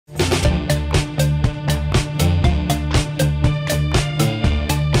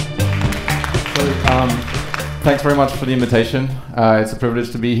thanks very much for the invitation. It's a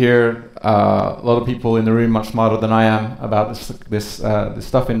privilege to be here. A lot of people in the room much smarter than I am about this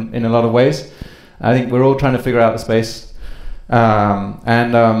stuff in a lot of ways. I think we're all trying to figure out the space. I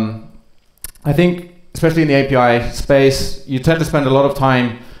think, especially in the API space, you tend to spend a lot of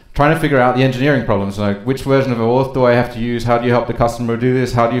time trying to figure out the engineering problems, like which version of auth do I have to use, how do you help the customer do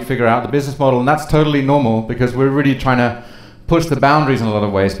this, how do you figure out the business model, and that's totally normal because we're really trying to push the boundaries in a lot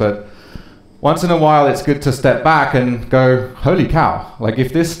of ways. But once in a while it's good to step back and go, holy cow, like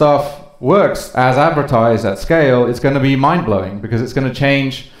if this stuff works as advertised at scale, it's going to be mind-blowing because it's going to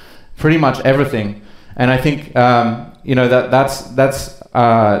change pretty much everything. And I think you know, that's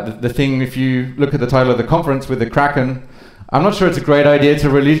the thing. If you look at the title of the conference with the Kraken, I'm not sure it's a great idea to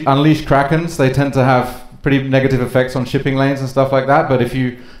unleash Krakens. They tend to have pretty negative effects on shipping lanes and stuff like that. But if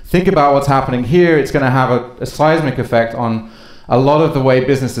you think about what's happening here, it's going to have a seismic effect on a lot of the way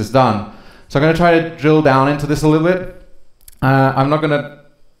business is done. So I'm going to try to drill down into this a little bit. I'm not going to...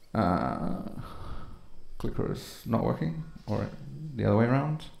 clicker is not working, or the other way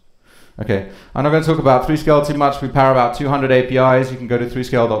around. Okay, I'm not going to talk about 3Scale too much. We power about 200 APIs. You can go to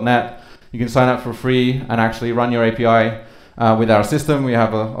 3scale.net. You can sign up for free and actually run your API with our system. We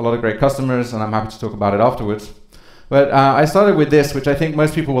have a lot of great customers, and I'm happy to talk about it afterwards. But I started with this, which I think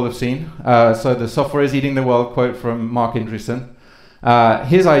most people will have seen. So the software is eating the world quote from Mark Andreessen.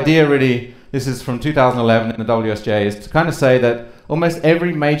 His idea really, this is from 2011 in the WSJ, is to kind of say that almost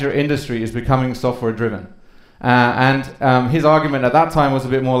every major industry is becoming software driven. His argument at that time was a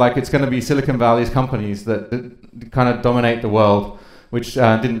bit more like it's going to be Silicon Valley's companies that kind of dominate the world, which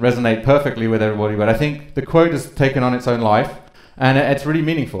didn't resonate perfectly with everybody. But I think the quote has taken on its own life, and it's really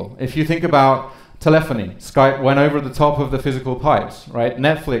meaningful. If you think about telephony, Skype went over the top of the physical pipes, right?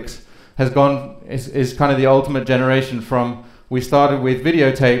 Netflix has gone, is kind of the ultimate generation from, we started with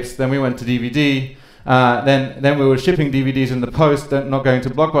videotapes, then we went to DVD, then we were shipping DVDs in the post, not going to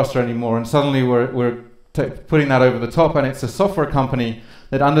Blockbuster anymore, and suddenly we're putting that over the top, and it's a software company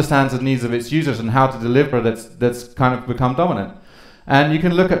that understands the needs of its users and how to deliver that's kind of become dominant. And you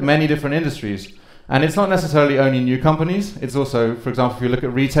can look at many different industries, and it's not necessarily only new companies. It's also, for example, if you look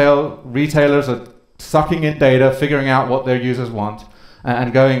at retail, retailers are sucking in data, figuring out what their users want,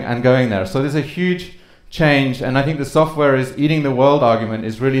 and going there. So there's a huge change, and I think the software is eating the world argument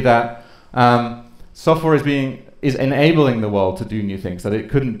is really that software is enabling the world to do new things that it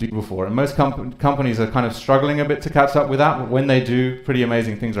couldn't do before. And most companies are kind of struggling a bit to catch up with that, but when they do, pretty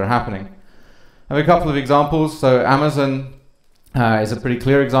amazing things are happening. I have a couple of examples. So Amazon is a pretty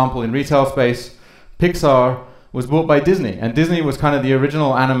clear example in retail space. Pixar was bought by Disney, and Disney was kind of the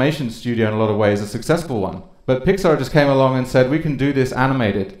original animation studio in a lot of ways, a successful one. But Pixar just came along and said, we can do this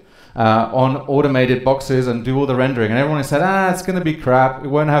animated on automated boxes and do all the rendering. And everyone said, it's going to be crap. It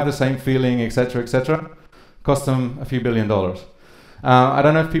won't have the same feeling, etc., etc. Cost them a few $1 billion. I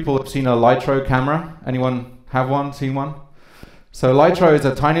don't know if people have seen a Litro camera. Anyone have one, seen one? So Litro is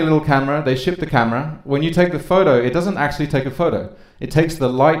a tiny little camera. They ship the camera. When you take the photo, it doesn't actually take a photo. It takes the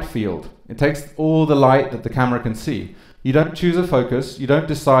light field. It takes all the light that the camera can see. You don't choose a focus. You don't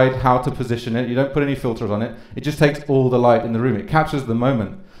decide how to position it. You don't put any filters on it. It just takes all the light in the room. It captures the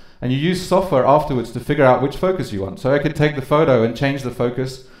moment. And you use software afterwards to figure out which focus you want. So I could take the photo and change the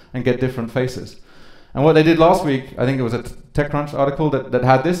focus and get different faces. And what they did last week, I think it was a TechCrunch article that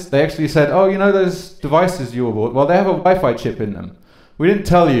had this, they actually said, oh, you know those devices you bought? Well, they have a Wi-Fi chip in them. We didn't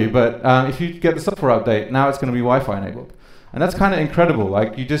tell you, but if you get the software update, now it's going to be Wi-Fi enabled. And that's kind of incredible.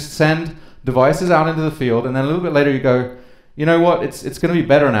 Like, you just send devices out into the field, and then a little bit later you go, you know what, it's going to be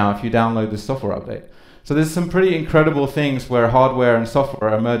better now if you download this software update. So there's some pretty incredible things where hardware and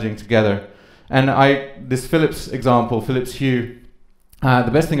software are merging together. And this Philips example, Philips Hue,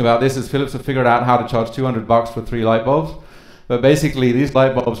 the best thing about this is Philips have figured out how to charge $200 for 3 light bulbs. But basically, these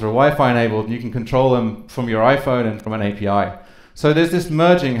light bulbs are Wi-Fi enabled. You can control them from your iPhone and from an API. So there's this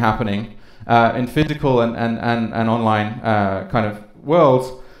merging happening in physical and online kind of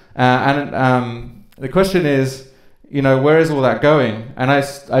worlds. The question is, you know, where is all that going? And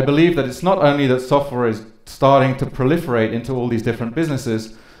I believe that it's not only that software is starting to proliferate into all these different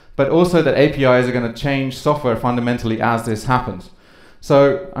businesses, but also that APIs are going to change software fundamentally as this happens.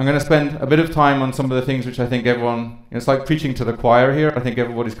 So I'm going to spend a bit of time on some of the things which I think everyone, it's like preaching to the choir here. I think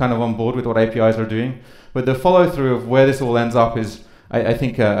everybody's kind of on board with what APIs are doing. But the follow through of where this all ends up is, I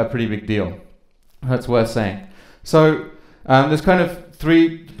think, a pretty big deal. That's worth saying. So there's kind of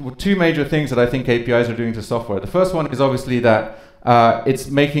two major things that I think APIs are doing to software. The first one is obviously that it's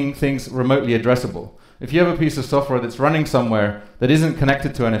making things remotely addressable. If you have a piece of software that's running somewhere that isn't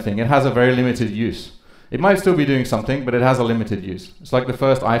connected to anything, it has a very limited use. It might still be doing something, but it has a limited use. It's like the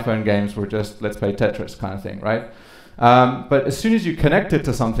first iPhone games were just, let's play Tetris kind of thing, right? But as soon as you connect it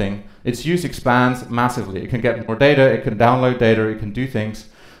to something, its use expands massively. It can get more data, it can download data, it can do things.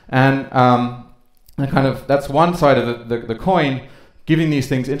 And that's one side of the coin, giving these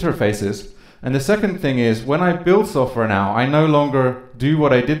things interfaces. And the second thing is, when I build software now, I no longer do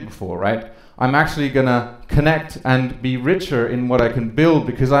what I did before, right? I'm actually going to connect and be richer in what I can build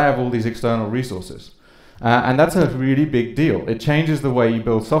because I have all these external resources. And that's a really big deal. It changes the way you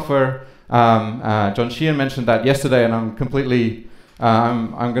build software. John Sheehan mentioned that yesterday, and I'm completely,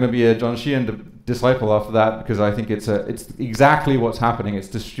 I'm going to be a John Sheehan disciple after that, because I think it's exactly what's happening. It's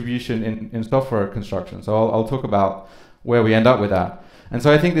distribution in software construction. So I'll talk about where we end up with that. And so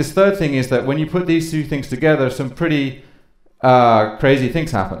I think this third thing is that when you put these two things together, some pretty crazy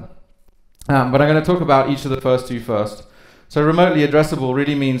things happen. But I'm going to talk about each of the first two first. So remotely addressable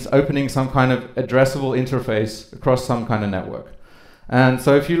really means opening some kind of addressable interface across some kind of network. And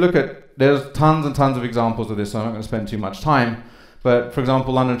so if you look at, there's tons and tons of examples of this, so I'm not going to spend too much time. But for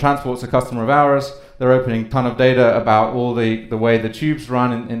example, London Transport's a customer of ours. They're opening a ton of data about all the way the tubes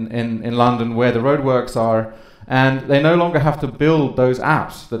run in London, where the roadworks are. And they no longer have to build those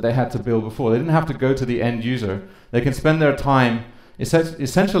apps that they had to build before. They didn't have to go to the end user. They can spend their time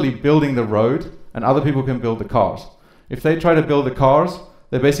essentially building the road, and other people can build the cars. If they try to build the cars,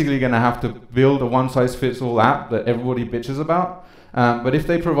 they're basically going to have to build a one-size-fits-all app that everybody bitches about. But if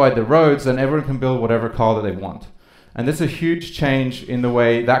they provide the roads, then everyone can build whatever car that they want. And this is a huge change in the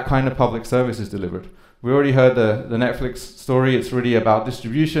way that kind of public service is delivered. We already heard the Netflix story. It's really about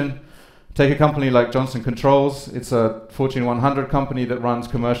distribution. Take a company like Johnson Controls. It's a Fortune 100 company that runs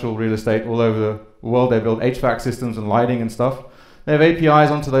commercial real estate all over the world. They build HVAC systems and lighting and stuff. They have APIs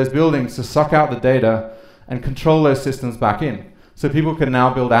onto those buildings to suck out the data and control those systems back in. So people can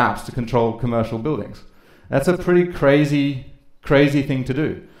now build apps to control commercial buildings. That's a pretty crazy thing to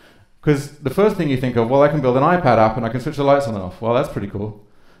do. Because the first thing you think of, well, I can build an iPad app and I can switch the lights on and off. Well, that's pretty cool.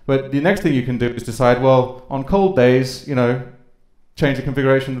 But the next thing you can do is decide, well, on cold days, change the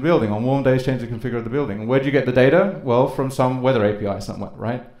configuration of the building. On warm days, change the configuration of the building. And where do you get the data? Well, from some weather API somewhere,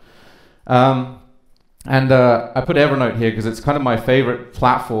 right? I put Evernote here because it's kind of my favorite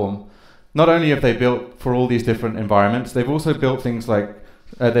platform. Not only have they built for all these different environments, they've also built things like,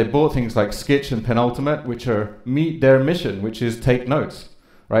 they bought things like Skitch and Penultimate, which meet their mission, which is take notes,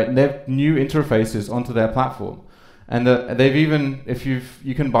 right? And they have new interfaces onto their platform. And they've even,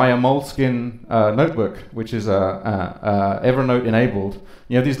 you can buy a Moleskine notebook, which is Evernote enabled.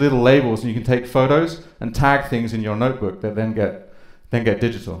 You have these little labels, and you can take photos and tag things in your notebook that then get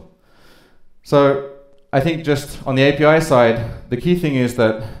digital. So I think just on the API side, the key thing is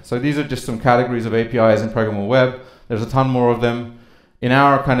that, so these are just some categories of APIs in programmable web. There's a ton more of them. In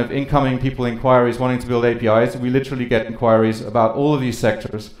our kind of incoming people inquiries wanting to build APIs, we literally get inquiries about all of these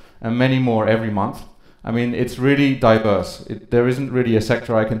sectors and many more every month. I mean, it's really diverse. There isn't really a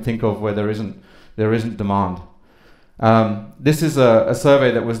sector I can think of where there isn't demand. This is a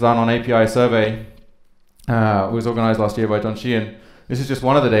survey that was done on API Survey. It was organized last year by John Sheehan. This is just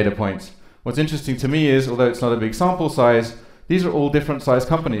one of the data points. What's interesting to me is, although it's not a big sample size, these are all different size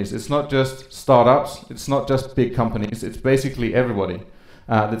companies. It's not just startups. It's not just big companies. It's basically everybody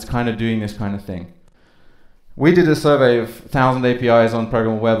that's kind of doing this kind of thing. We did a survey of 1,000 APIs on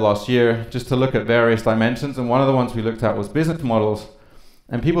programmable web last year just to look at various dimensions, and one of the ones we looked at was business models.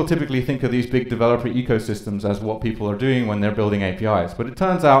 And people typically think of these big developer ecosystems as what people are doing when they're building APIs. But it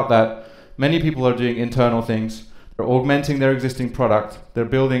turns out that many people are doing internal things. They're augmenting their existing product. They're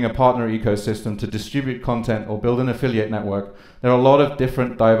building a partner ecosystem to distribute content or build an affiliate network. There are a lot of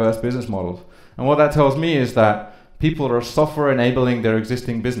different diverse business models. And what that tells me is that people are software enabling their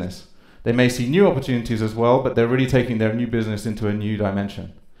existing business. They may see new opportunities as well, but they're really taking their new business into a new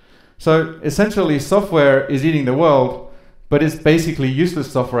dimension. So essentially, software is eating the world, but it's basically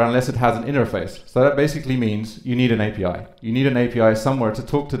useless software unless it has an interface. So that basically means you need an API. You need an API somewhere to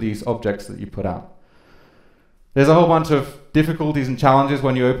talk to these objects that you put out. There's a whole bunch of difficulties and challenges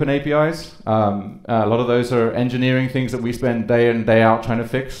when you open APIs. A lot of those are engineering things that we spend day in and day out trying to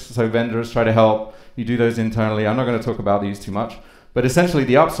fix. So vendors try to help. You do those internally. I'm not going to talk about these too much. But essentially,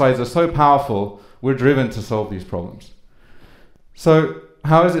 the upsides are so powerful, we're driven to solve these problems. So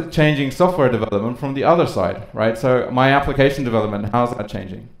how is it changing software development from the other side, right? So my application development, how's that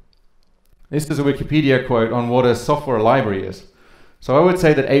changing? This is a Wikipedia quote on what a software library is. So I would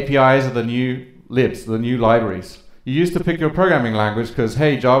say that APIs are the new libs, the new libraries. You used to pick your programming language because,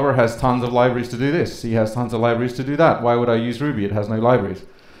 hey, Java has tons of libraries to do this. C has tons of libraries to do that. Why would I use Ruby? It has no libraries.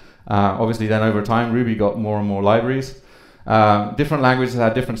 Obviously, then over time, Ruby got more and more libraries. Different languages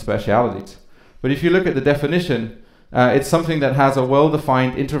had different specialities. But if you look at the definition, it's something that has a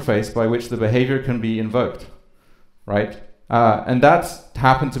well-defined interface by which the behavior can be invoked, right? And that's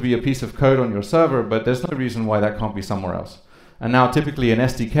happened to be a piece of code on your server, but there's no reason why that can't be somewhere else. And now typically an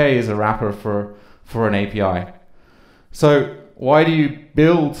SDK is a wrapper for an API. So why do you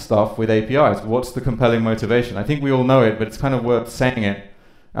build stuff with APIs? What's the compelling motivation? I think we all know it, but it's kind of worth saying it.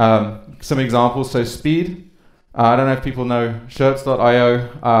 Some examples, so speed. I don't know if people know shirts.io.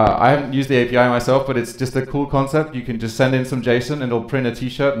 I haven't used the API myself, but it's just a cool concept. You can just send in some JSON and it'll print a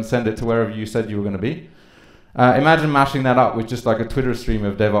t-shirt and send it to wherever you said you were going to be. Imagine mashing that up with just like a Twitter stream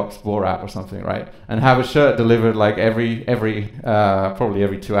of DevOps Borat or something, right? And have a shirt delivered like probably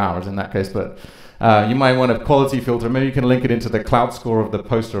every 2 hours in that case, but you might want a quality filter. Maybe you can link it into the cloud score of the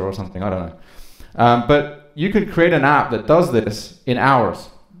poster or something, I don't know. But you could create an app that does this in hours.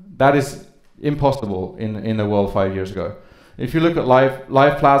 That is impossible in the world 5 years ago. If you look at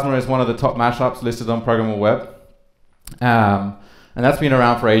Live Plasma is one of the top mashups listed on Programmable Web. And that's been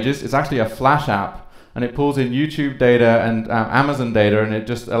around for ages. It's actually a Flash app, and it pulls in YouTube data and Amazon data, and it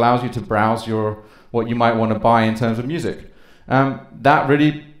just allows you to browse what you might want to buy in terms of music. That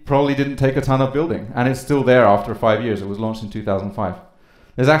really probably didn't take a ton of building, and it's still there after 5 years. It was launched in 2005.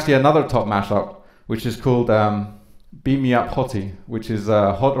 There's actually another top mashup, which is called Beam Me Up Hottie, which is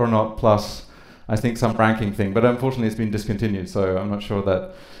hot or not plus I think some ranking thing, but unfortunately it's been discontinued, so I'm not sure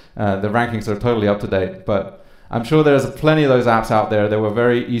that the rankings are totally up to date. But I'm sure there's plenty of those apps out there that were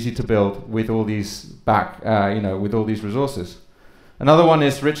very easy to build with all these with all these resources. Another one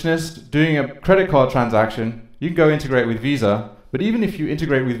is richness. Doing a credit card transaction, you can go integrate with Visa, but even if you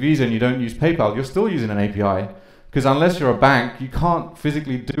integrate with Visa and you don't use PayPal, you're still using an API, because unless you're a bank, you can't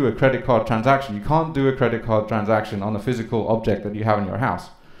physically do a credit card transaction. You can't do a credit card transaction on a physical object that you have in your house.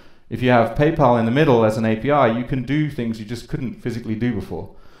 If you have PayPal in the middle as an API, you can do things you just couldn't physically do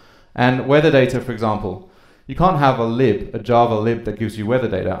before. And weather data, for example, you can't have a Java lib that gives you weather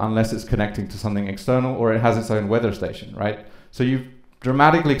data unless it's connecting to something external or it has its own weather station, right? So you've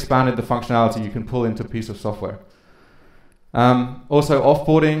dramatically expanded the functionality you can pull into a piece of software. Also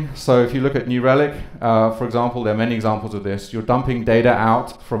offboarding. So if you look at New Relic, for example, there are many examples of this. You're dumping data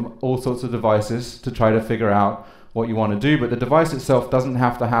out from all sorts of devices to try to figure out what you want to do, but the device itself doesn't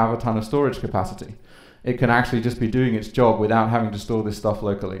have to have a ton of storage capacity. It can actually just be doing its job without having to store this stuff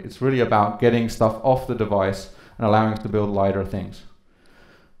locally. It's really about getting stuff off the device and allowing us to build lighter things.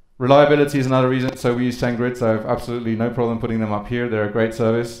 Reliability is another reason. So we use SendGrid, so I have absolutely no problem putting them up here. They're a great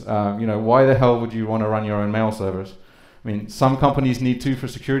service. Why the hell would you want to run your own mail servers? I mean, some companies need to for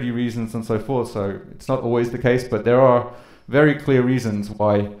security reasons and so forth, so it's not always the case, but there are very clear reasons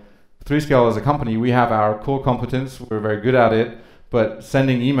why 3Scale as a company, we have our core competence, we're very good at it, but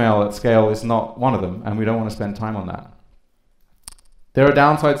sending email at scale is not one of them, and we don't want to spend time on that. There are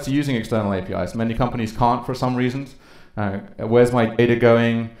downsides to using external APIs. Many companies can't for some reasons. Where's my data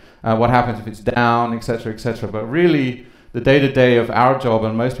going? What happens if it's down, etc., etc. But really, the day-to-day of our job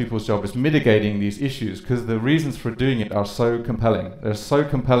and most people's job is mitigating these issues, because the reasons for doing it are so compelling. They're so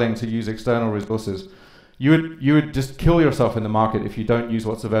compelling to use external resources. You would just kill yourself in the market if you don't use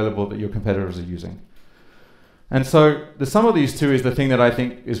what's available that your competitors are using. And so the sum of these two is the thing that I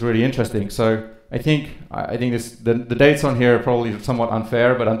think is really interesting. So I think the dates on here are probably somewhat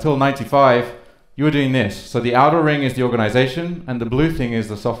unfair, but until 95, you were doing this. So the outer ring is the organization, and the blue thing is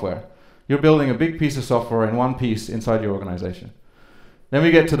the software. You're building a big piece of software in one piece inside your organization. Then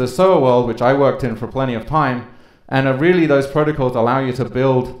we get to the SOA world, which I worked in for plenty of time, and really those protocols allow you to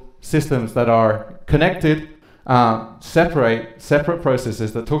build systems that are connected, separate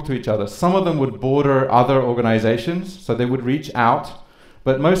processes that talk to each other. Some of them would border other organizations, so they would reach out,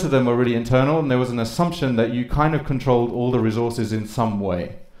 but most of them were really internal, and there was an assumption that you kind of controlled all the resources in some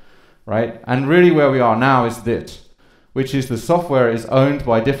way, right? And really where we are now is this, which is the software is owned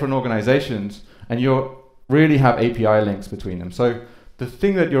by different organizations, and you really have API links between them. So the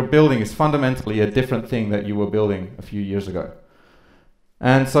thing that you're building is fundamentally a different thing that you were building a few years ago.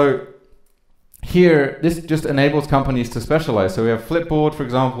 And so here, this just enables companies to specialize. So we have Flipboard, for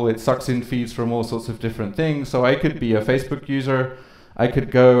example. It sucks in feeds from all sorts of different things. So I could be a Facebook user. I could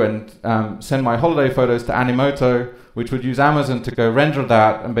go and send my holiday photos to Animoto, which would use Amazon to go render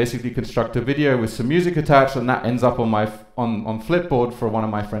that and basically construct a video with some music attached, and that ends up on my on Flipboard for one of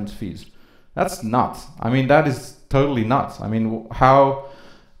my friends' feeds. That's nuts. I mean, that is totally nuts. I mean, how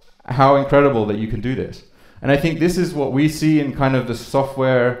incredible that you can do this. And I think this is what we see in kind of the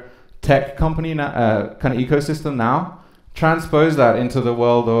software tech company kind of ecosystem now. Transpose that into the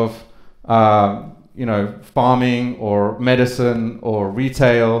world of farming or medicine or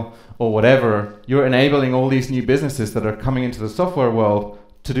retail or whatever. You're enabling all these new businesses that are coming into the software world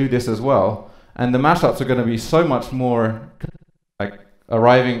to do this as well. and the mashups are going to be so much more like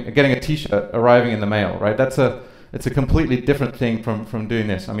getting a t-shirt arriving in the mail, right? It's a completely different thing from doing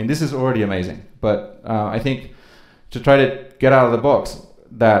this. I mean, this is already amazing, but I think to try to get out of the box,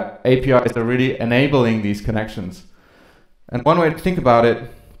 that APIs are really enabling these connections. And one way to think about it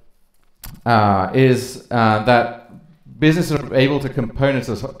is that businesses are able to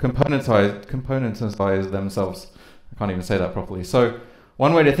componentize themselves. I can't even say that properly. So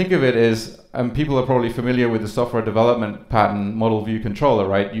one way to think of it is, people are probably familiar with the software development pattern model view controller,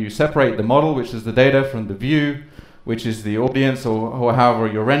 right? You separate the model, which is the data, from the view, which is the audience or however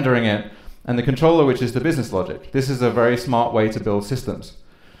you're rendering it, and the controller, which is the business logic. This is a very smart way to build systems.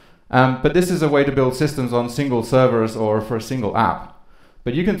 But this is a way to build systems on single servers or for a single app.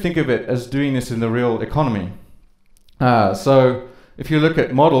 But you can think of it as doing this in the real economy. So if you look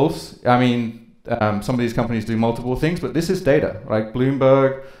at models, I mean, some of these companies do multiple things, but this is data, like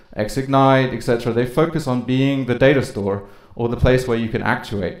Bloomberg, Xignite, etc. They focus on being the data store or the place where you can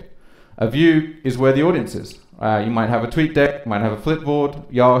actuate. A view is where the audience is. You might have a tweet deck, you might have a flipboard.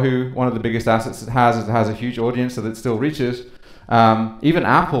 Yahoo, one of the biggest assets it has is it has a huge audience that it still reaches. Even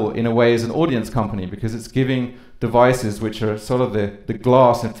Apple, in a way, is an audience company because it's giving devices which are sort of the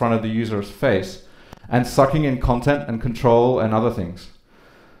glass in front of the user's face and sucking in content and control and other things.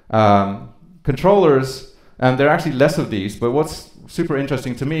 Controllers, there are actually less of these, but what's super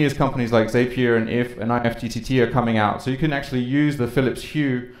interesting to me is companies like Zapier and IF and IFTTT are coming out. So you can actually use the Philips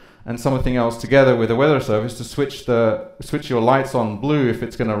Hue and something else together with a weather service to switch your lights on blue if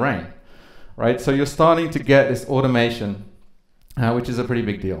it's going to rain, right? So you're starting to get this automation, which is a pretty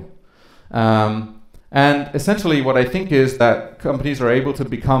big deal. And essentially what I think is that companies are able to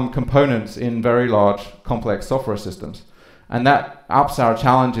become components in very large, complex software systems. And that ups our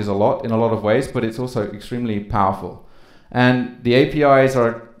challenges a lot in a lot of ways, but it's also extremely powerful. And the APIs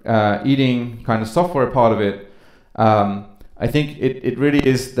are eating kind of software part of it. I think it really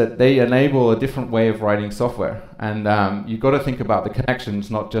is that they enable a different way of writing software. And you've got to think about the connections,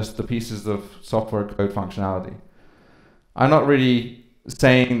 not just the pieces of software code functionality. I'm not really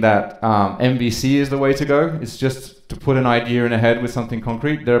saying that MVC is the way to go. It's just to put an idea in a head with something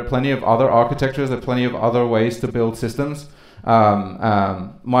concrete. There are plenty of other architectures. There are plenty of other ways to build systems.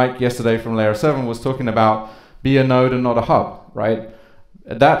 Mike yesterday from Layer 7 was talking about be a node and not a hub, right?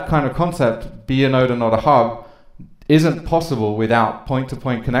 That kind of concept, be a node and not a hub, isn't possible without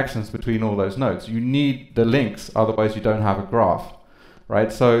point-to-point connections between all those nodes. You need the links, otherwise you don't have a graph,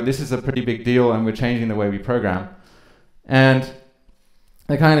 right? So this is a pretty big deal, and we're changing the way we program. And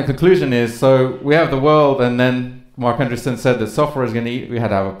the kind of conclusion is, so we have the world, and then Mark Andreessen said that software is going to eat. We had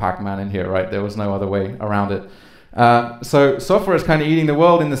to have a Pac-Man in here, right? There was no other way around it. So software is kind of eating the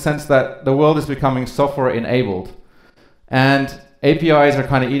world in the sense that the world is becoming software-enabled. And APIs are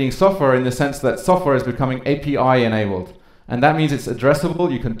kind of eating software in the sense that software is becoming API-enabled. And that means it's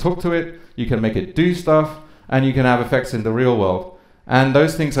addressable, you can talk to it, you can make it do stuff, and you can have effects in the real world. And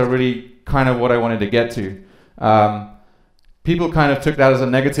those things are really kind of what I wanted to get to. People kind of took that as a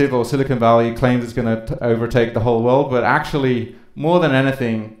negative, or Silicon Valley claims it's going to overtake the whole world, but actually, more than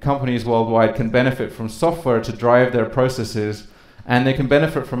anything, companies worldwide can benefit from software to drive their processes, and they can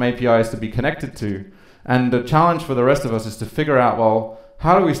benefit from APIs to be connected to. And the challenge for the rest of us is to figure out, well,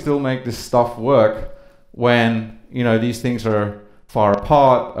 how do we still make this stuff work when, you know, these things are far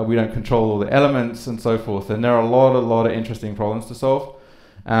apart, we don't control all the elements and so forth. And there are a lot of interesting problems to solve.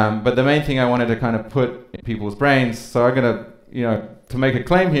 But the main thing I wanted to kind of put in people's brains, so I'm going to, you know, to make a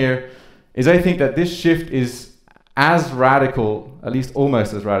claim here, is I think that this shift is as radical, at least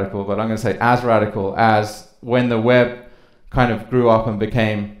almost as radical, but I'm going to say as radical as when the web kind of grew up and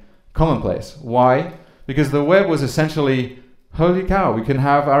became commonplace. Why? Because the web was essentially, holy cow, we can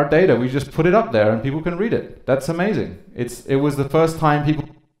have our data, we just put it up there and people can read it. That's amazing. It was the first time people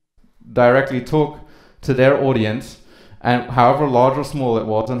directly talk to their audience, and however large or small it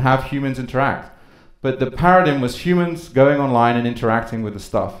was, and have humans interact. But the paradigm was humans going online and interacting with the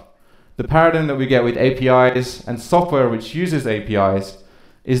stuff. The paradigm that we get with APIs and software which uses APIs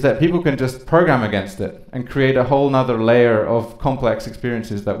is that people can just program against it and create a whole nother layer of complex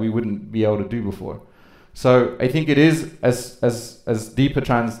experiences that we wouldn't be able to do before. So I think it is as deep a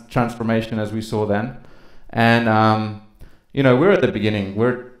transformation as we saw then. And you know, we're at the beginning.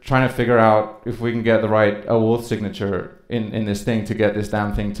 We're trying to figure out if we can get the right OAuth signature in this thing to get this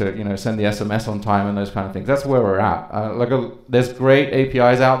damn thing to, you know, send the SMS on time and those kind of things. That's where we're at. There's great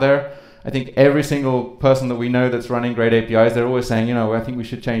APIs out there. I think every single person that we know that's running great APIs, they're always saying, you know, I think we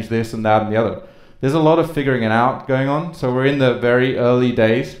should change this and that and the other. There's a lot of figuring it out going on. So we're in the very early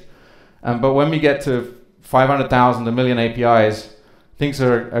days. But when we get to 500,000, a million APIs, things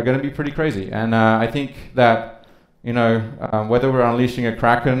are going to be pretty crazy. And I think that, you know, whether we're unleashing a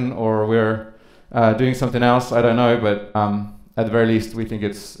Kraken or we're doing something else, I don't know, but at the very least, we think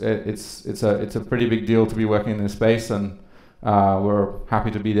it's a pretty big deal to be working in this space, and we're happy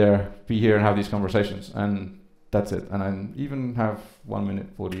to be here and have these conversations. And that's it. And I even have 1 minute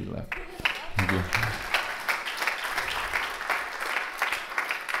 40 left. Thank you.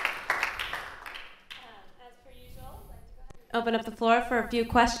 As per usual, I'd like to go ahead and open up the floor for a few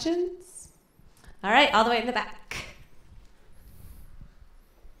questions. All right, all the way in the back.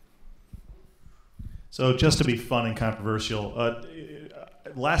 So just to be fun and controversial,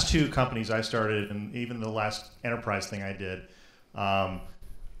 last two companies I started, and even the last enterprise thing I did,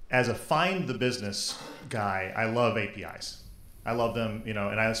 as a find the business guy, I love APIs. I love them, you know,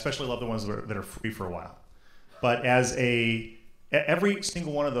 and I especially love the ones that are free for a while. But as every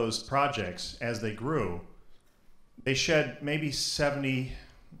single one of those projects, as they grew, they shed maybe 70%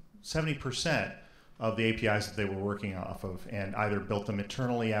 of the APIs that they were working off of, and either built them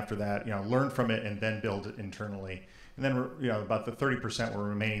internally after that, you know, learned from it and then build it internally. And then, you know, about the 30% were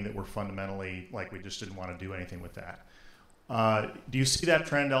remaining that were fundamentally like we just didn't want to do anything with that. Do you see that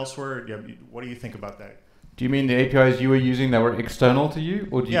trend elsewhere? What do you think about that? Do you mean the APIs you were using that were external to you?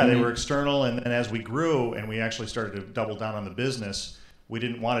 Or do you they were external, and then as we grew and we actually started to double down on the business, we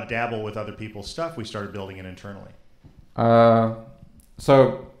didn't want to dabble with other people's stuff. We started building it internally.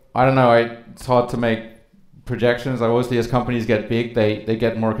 So I don't know. It's hard to make projections. Obviously, as companies get big, they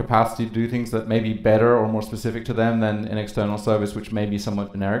get more capacity to do things that may be better or more specific to them than an external service, which maybe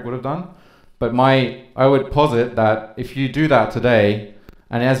somewhat generic would have done. But I would posit that if you do that today,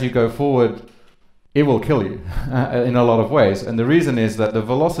 and as you go forward, it will kill you in a lot of ways. And the reason is that the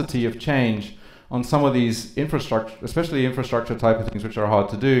velocity of change on some of these infrastructure, especially infrastructure type of things, which are hard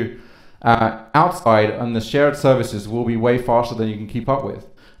to do, outside on the shared services will be way faster than you can keep up with.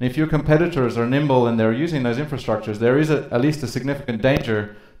 And if your competitors are nimble and they're using those infrastructures, there is at least a significant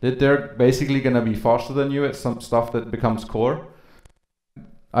danger that they're basically going to be faster than you at some stuff that becomes core.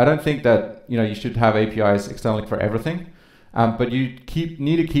 I don't think that, you know, you should have APIs externally for everything, but you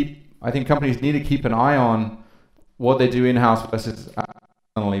I think companies need to keep an eye on what they do in-house versus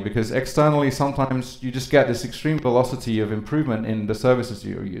externally, because externally sometimes you just get this extreme velocity of improvement in the services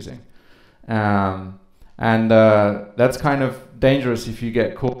you're using. That's kind of dangerous if you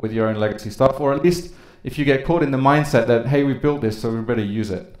get caught with your own legacy stuff, or at least if you get caught in the mindset that, hey, we built this, so we better use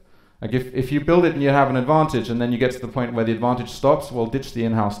it. Like if you build it and you have an advantage, and then you get to the point where the advantage stops, well, ditch the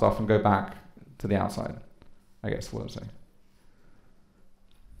in-house stuff and go back to the outside, I guess what I'm saying.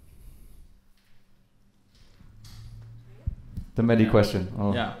 The Medi question.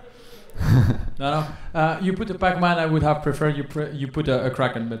 Oh. Yeah. No. You put a Pac-Man. I would have preferred you put a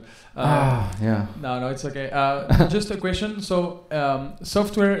Kraken, but yeah. No, it's okay. Just a question. So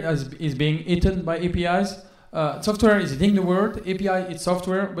software is being eaten by APIs. Software is eating the world. API is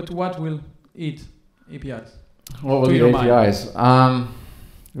software, but what will eat APIs? What will eat APIs?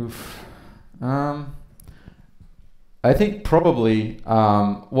 I think probably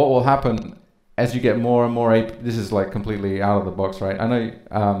what will happen as you get more and more this is like completely out of the box, right? I know.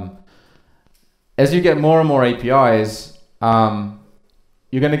 As you get more and more APIs,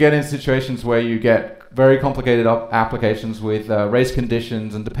 you're going to get in situations where you get very complicated applications with race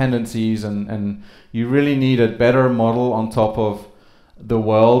conditions and dependencies, and you really need a better model on top of the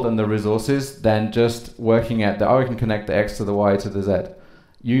world and the resources than just working at I can connect the X to the Y to the Z.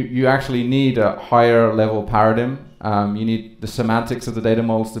 You actually need a higher level paradigm. You need the semantics of the data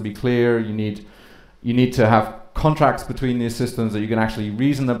models to be clear. You need to have contracts between these systems that you can actually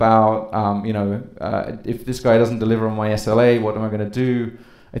reason about. If this guy doesn't deliver on my SLA, what am I going to do?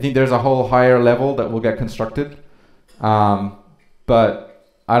 I think there's a whole higher level that will get constructed, but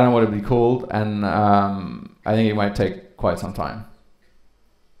I don't know what it'll be called, and I think it might take quite some time.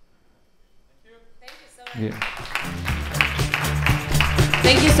 Thank you so much. Yeah.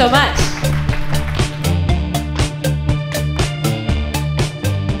 Thank you so much.